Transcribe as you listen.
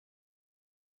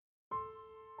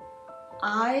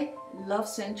I love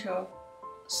Central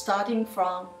starting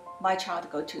from my child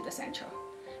go to the Central.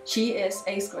 She is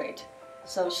 8th grade,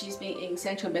 so she's been in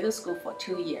Central Middle School for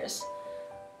 2 years.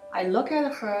 I look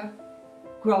at her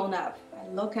grown up. I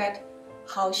look at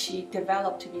how she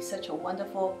developed to be such a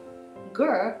wonderful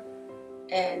girl,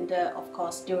 and of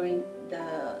course during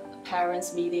the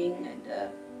parents meeting, and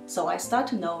so I start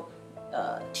to know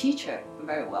teacher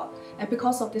very well. And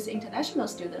because of this international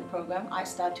student program, I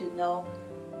start to know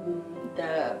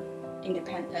the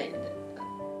independent,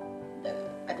 the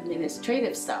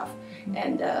administrative stuff,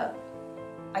 and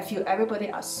I feel everybody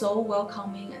are so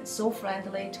welcoming and so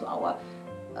friendly to our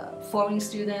foreign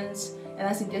students, and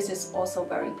I think this is also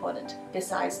very important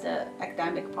besides the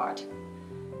academic part.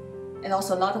 And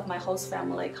also a lot of my host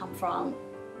family come from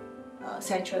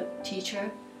central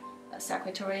teacher,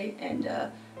 secretary, and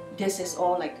this is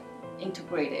all like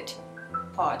integrated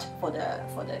part for the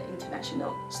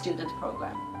international student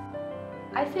program.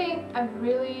 I think I'm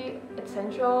really at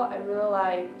Central. I really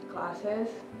like classes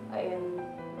and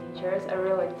teachers. I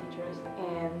really like teachers,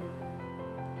 and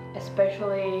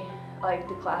especially like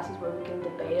the classes where we can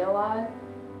debate a lot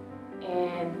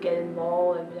and get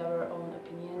involved with our own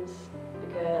opinions,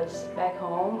 because back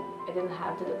home I didn't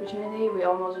have that opportunity. We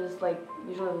almost just like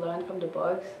usually learned from the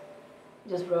books,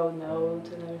 just wrote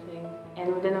notes and everything,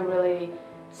 and we didn't really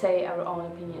say our own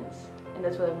opinions. And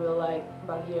that's what I really like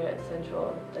about here at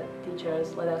Central, that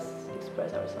teachers let us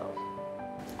express ourselves.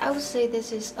 I would say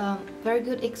this is a very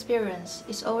good experience.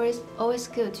 It's always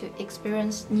good to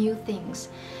experience new things.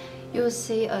 You will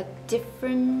see a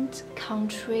different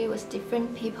country with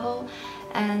different people,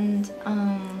 and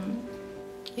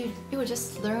you will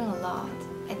just learn a lot,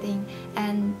 I think.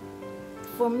 And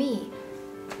for me,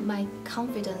 my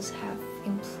confidence have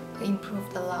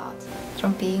improved a lot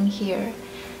from being here,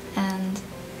 and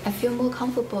I feel more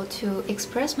comfortable to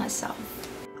express myself.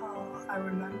 I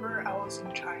remember I was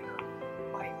in China.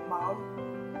 My mom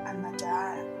and my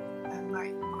dad and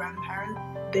my grandparents,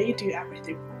 they do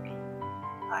everything for me.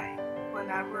 Like,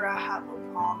 whenever I have a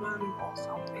problem or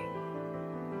something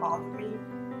bother me,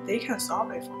 they can solve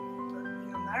it for me. But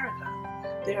in America,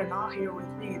 they are not here with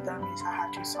me. That means I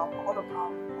have to solve all the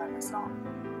problems by myself.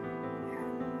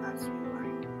 And I feel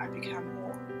like I become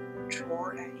more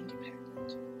mature and independent.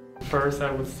 First,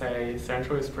 I would say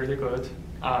Central is pretty good.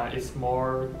 It's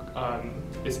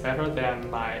better than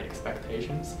my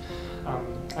expectations.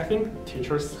 I think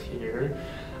teachers here,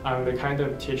 they kind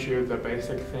of teach you the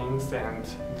basic things and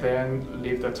then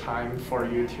leave the time for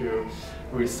you to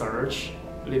research,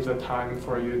 leave the time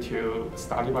for you to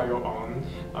study by your own,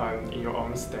 in your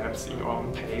own steps, in your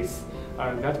own pace.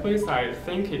 That way, I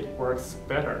think it works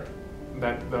better.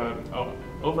 That the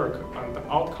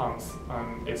outcomes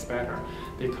is better,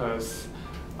 because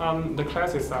the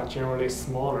classes are generally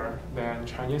smaller than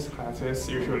Chinese classes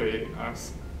usually,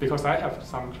 because I have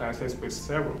some classes with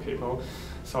several people,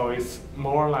 so it's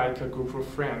more like a group of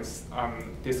friends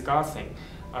discussing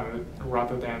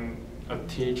rather than a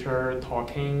teacher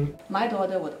talking. My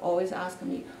daughter would always ask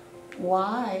me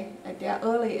why at their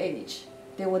early age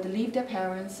they would leave their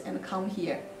parents and come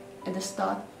here and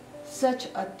start such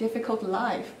a difficult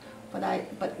life,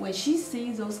 but when she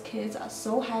sees those kids are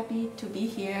so happy to be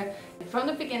here. From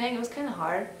the beginning it was kind of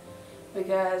hard,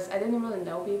 because I didn't really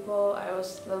know people. I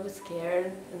was a little bit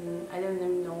scared, and I didn't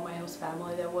even know my host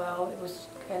family that well. It was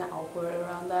kind of awkward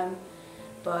around them,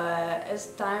 but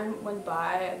as time went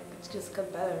by it just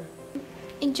got better.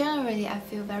 In general, I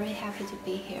feel very happy to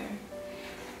be here.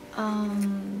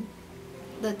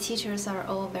 The teachers are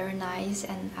all very nice,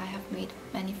 and I have made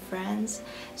many friends,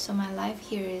 so my life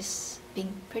here is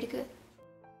being pretty good.